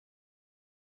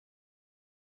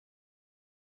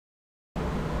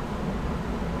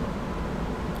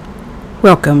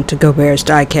Welcome to Go Bears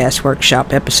Diecast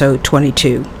Workshop episode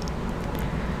 22.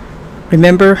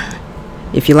 Remember,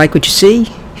 if you like what you see,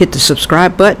 hit the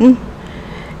subscribe button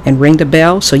and ring the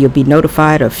bell so you'll be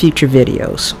notified of future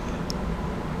videos.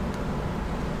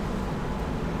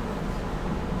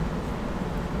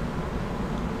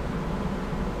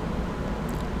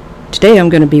 Today I'm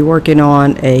going to be working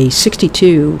on a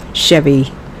 62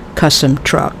 Chevy Custom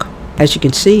Truck. As you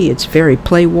can see, it's very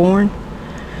play worn.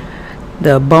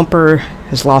 The bumper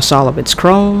has lost all of its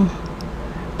chrome.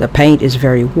 The paint is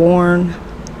very worn,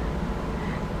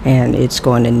 and it's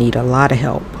going to need a lot of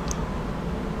help.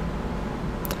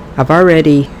 I've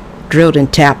already drilled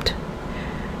and tapped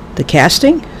the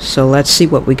casting, so let's see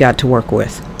what we got to work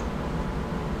with.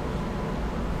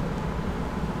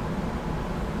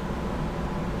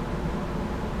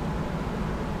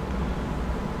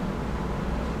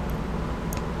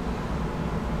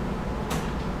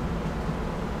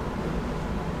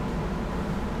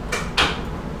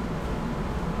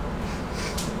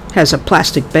 Has a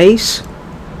plastic base,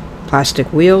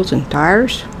 plastic wheels and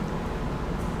tires.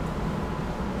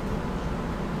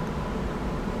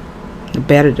 The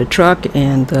bed of the truck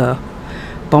and the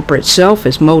bumper itself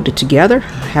is molded together.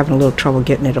 Having a little trouble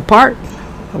getting it apart.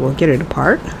 We'll get it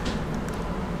apart.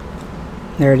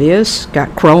 There it is.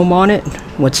 Got chrome on it.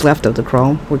 What's left of the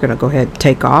chrome we're going to go ahead and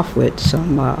take off with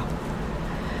some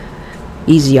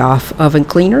easy off oven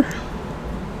cleaner.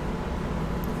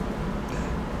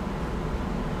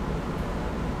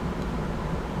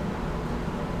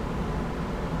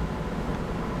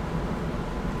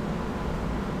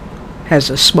 Has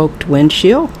a smoked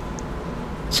windshield.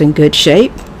 It's in good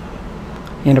shape.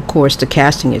 And of course the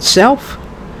casting itself,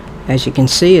 as you can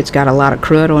see, it's got a lot of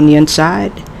crud on the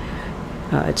inside.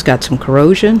 It's got some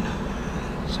corrosion,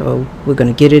 so we're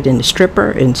going to get it in the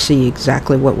stripper and see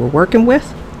exactly what we're working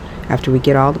with after we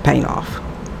get all the paint off.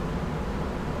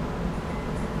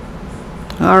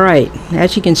 Alright,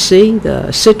 as you can see,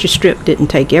 the citrus strip didn't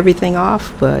take everything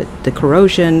off, but the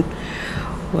corrosion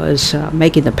was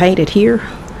making the paint adhere.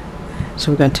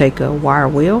 So we're going to take a wire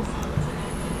wheel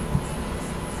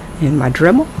and my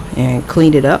Dremel and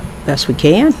clean it up best we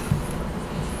can.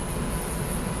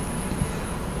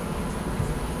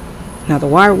 Now the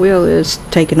wire wheel is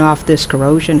taking off this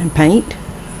corrosion and paint.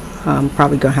 I'm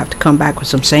probably going to have to come back with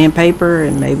some sandpaper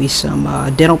and maybe some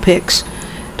dental picks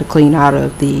to clean out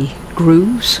of the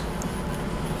grooves.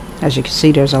 As you can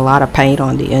see, there's a lot of paint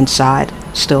on the inside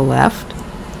still left,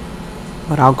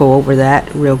 but I'll go over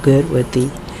that real good with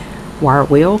the wire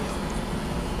wheel.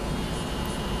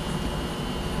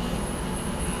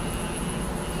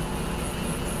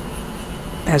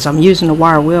 As I'm using the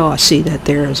wire wheel, I see that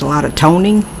there is a lot of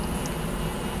toning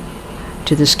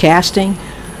to this casting.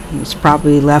 It's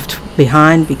probably left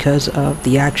behind because of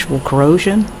the actual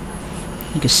corrosion.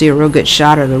 You can see a real good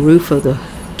shot of the roof of the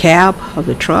cab of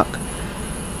the truck.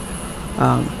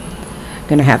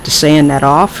 Gonna have to sand that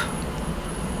off.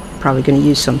 Probably gonna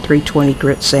use some 320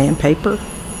 grit sandpaper.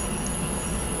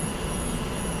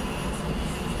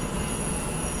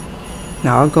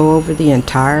 Now I'll go over the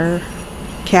entire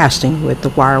casting with the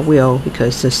wire wheel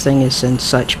because this thing is in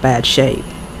such bad shape.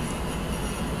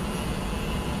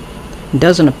 It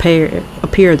doesn't appear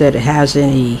that it has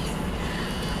any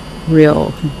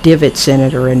real divots in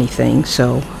it or anything,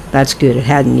 so that's good. It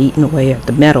hadn't eaten away at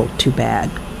the metal too bad.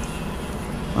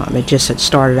 It just had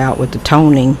started out with the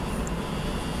toning.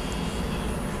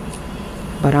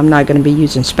 But I'm not going to be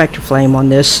using Spectra Flame on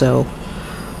this, so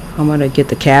I'm going to get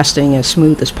the casting as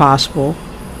smooth as possible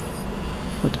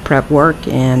with the prep work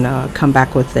and come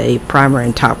back with a primer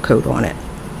and top coat on it.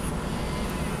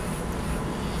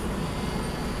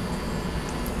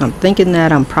 I'm thinking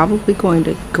that I'm probably going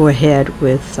to go ahead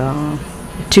with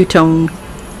two-tone,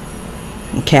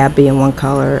 and cab being one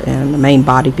color and the main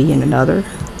body being another.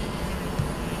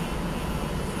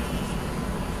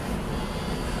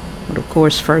 But of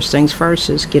course, first things first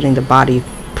is getting the body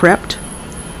prepped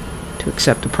to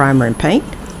accept the primer and paint.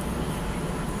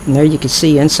 And there you can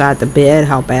see inside the bed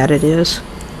how bad it is.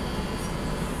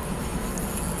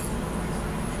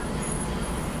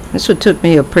 This one took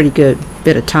me a pretty good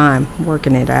bit of time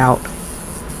working it out,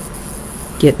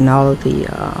 getting all of the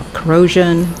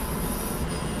corrosion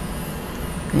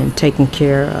and taking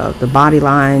care of the body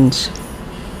lines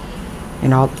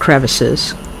and all the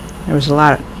crevices. There was a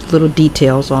lot of little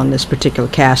details on this particular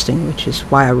casting, which is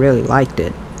why I really liked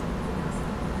it.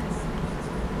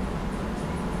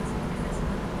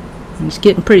 It's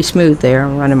getting pretty smooth there.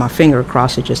 I'm running my finger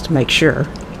across it just to make sure.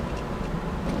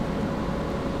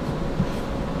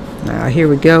 Now here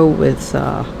we go with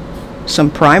some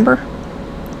primer.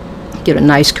 Get a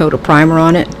nice coat of primer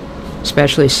on it,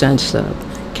 especially since the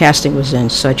casting was in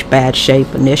such bad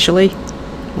shape initially.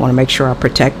 I want to make sure I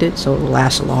protect it so it will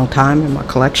last a long time in my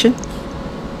collection.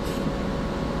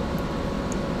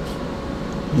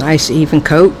 Nice even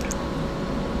coat.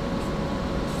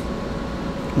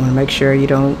 You want to make sure you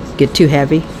don't get too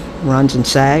heavy, runs and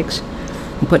sags.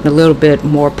 I'm putting a little bit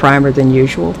more primer than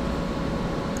usual,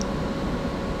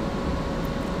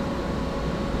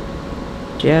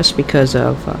 just because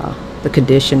of the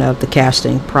condition of the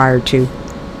casting prior to.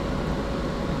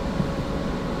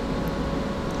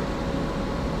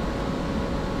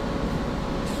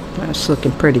 That's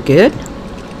looking pretty good.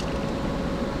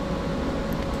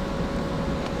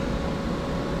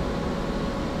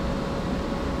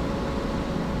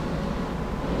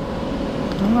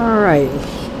 Alright,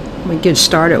 we get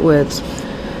started with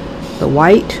the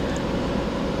white.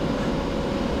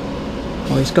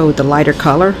 Always go with the lighter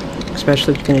color,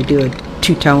 especially if you're going to do a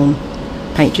two-tone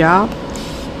paint job.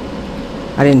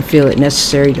 I didn't feel it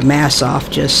necessary to mask off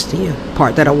just the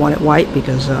part that I wanted white,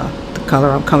 because the color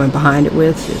I'm coming behind it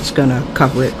with is going to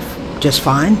cover it just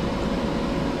fine.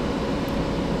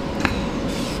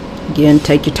 Again,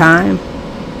 take your time.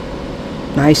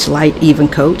 Nice light even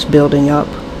coats, building up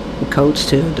the coats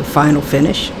to the final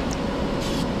finish.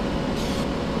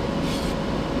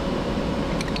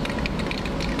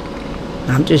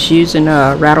 I'm just using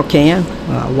a rattle can,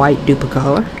 white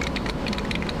Duplicolor.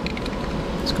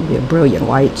 It's going to be a brilliant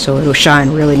white, so it'll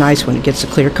shine really nice when it gets a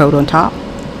clear coat on top.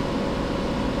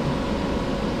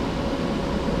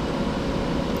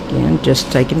 Again,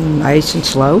 just taking it nice and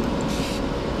slow.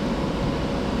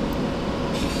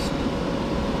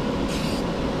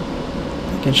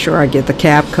 Making sure I get the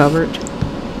cab covered,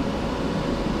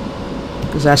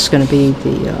 because that's going to be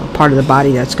the part of the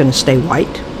body that's going to stay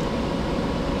white.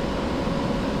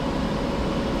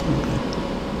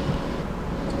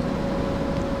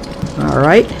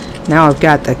 Alright, now I've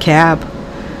got the cab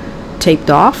taped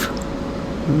off.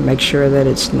 Make sure that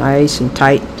it's nice and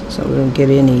tight so we don't get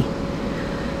any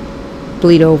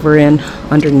bleed over in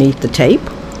underneath the tape.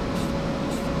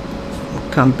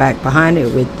 Come back behind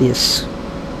it with this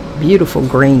beautiful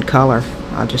green color.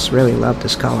 I just really love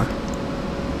this color.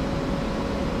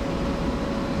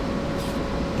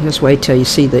 Just wait till you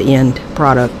see the end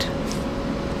product.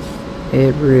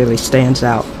 It really stands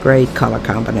out. Great color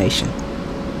combination.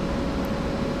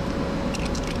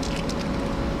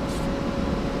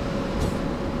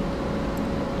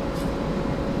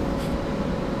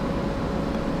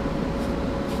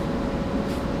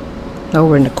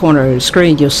 Over in the corner of the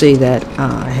screen, you'll see that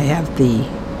I have the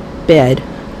bed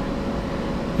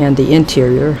and the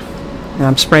interior, and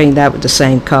I'm spraying that with the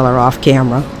same color off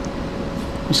camera,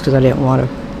 just because I didn't want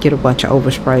to get a bunch of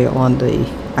overspray on the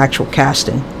actual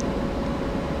casting.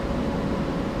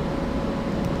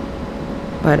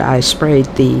 But I sprayed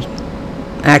the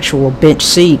actual bench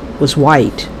seat was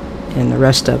white, and the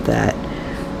rest of that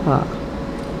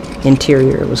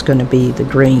interior was going to be the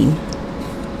green.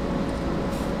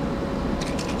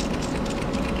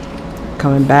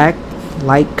 Coming back,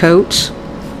 light coats.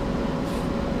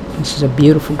 This is a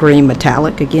beautiful green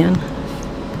metallic again.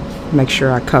 Make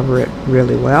sure I cover it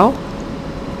really well.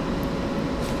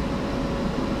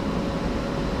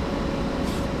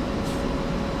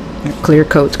 That clear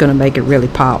coat's going to make it really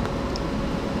pop.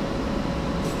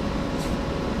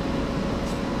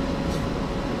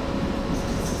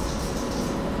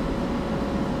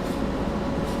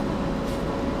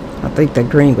 I think the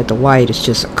green with the white is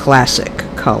just a classic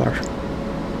color.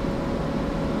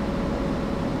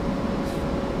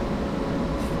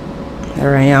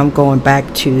 There I am, going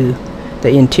back to the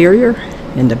interior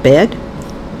and the bed,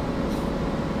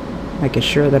 making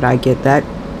sure that I get that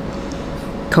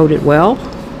coated well.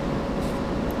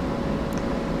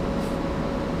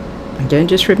 Again,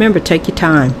 just remember, take your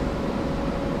time.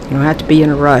 You don't have to be in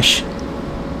a rush.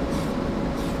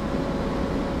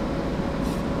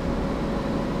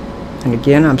 And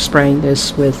again, I'm spraying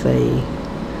this with a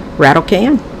rattle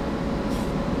can.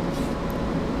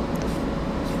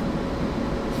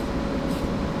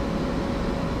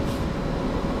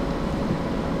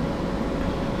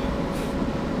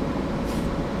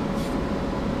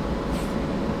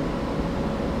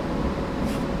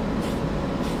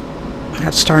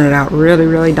 That's turning out really,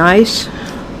 really nice.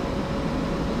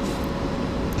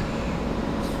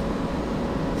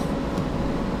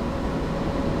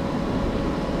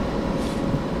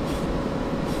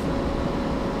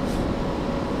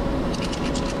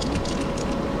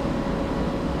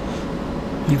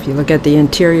 If you look at the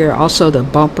interior, also the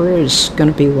bumper is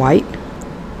going to be white.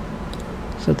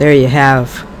 So there you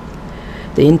have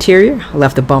the interior. I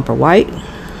left the bumper white,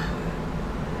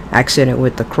 accented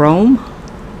with the chrome.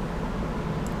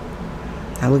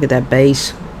 Now look at that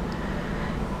base,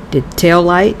 Did tail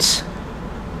lights,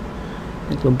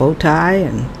 a little bow tie,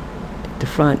 and the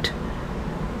front.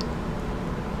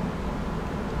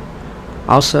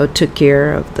 Also took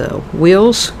care of the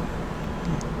wheels.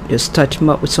 Just touch them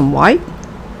up with some white.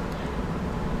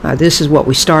 This is what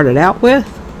we started out with.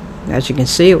 As you can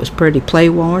see, it was pretty play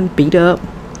worn, beat up,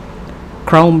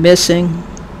 chrome missing,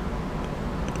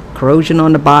 corrosion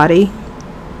on the body.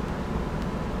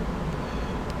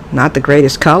 Not the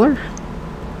greatest color.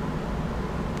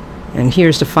 And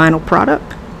here's the final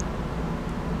product.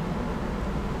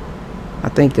 I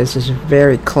think this is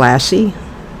very classy.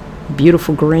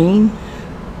 Beautiful green,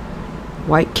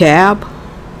 white cab,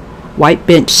 white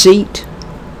bench seat,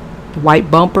 white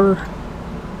bumper,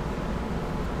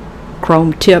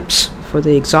 chrome tips for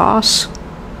the exhaust.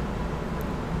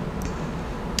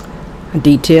 I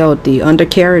detailed the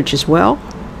undercarriage as well.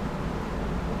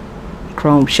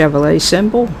 Chrome Chevrolet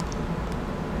symbol.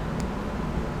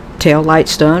 Tail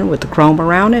lights done with the chrome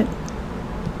around it.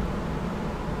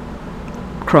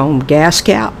 Chrome gas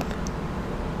cap.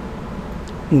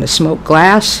 And the smoke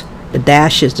glass. The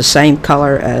dash is the same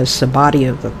color as the body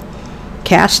of the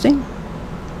casting.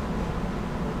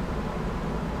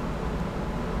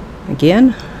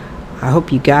 Again, I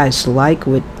hope you guys like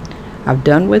what I've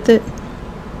done with it.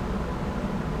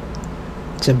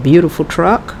 It's a beautiful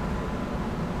truck.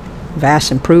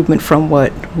 Vast improvement from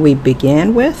what we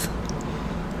began with.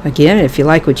 Again, if you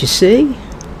like what you see,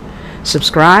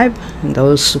 subscribe. And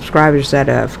those subscribers that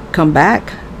have come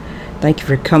back, thank you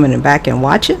for coming back and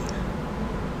watching.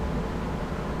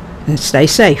 And stay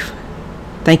safe.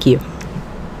 Thank you.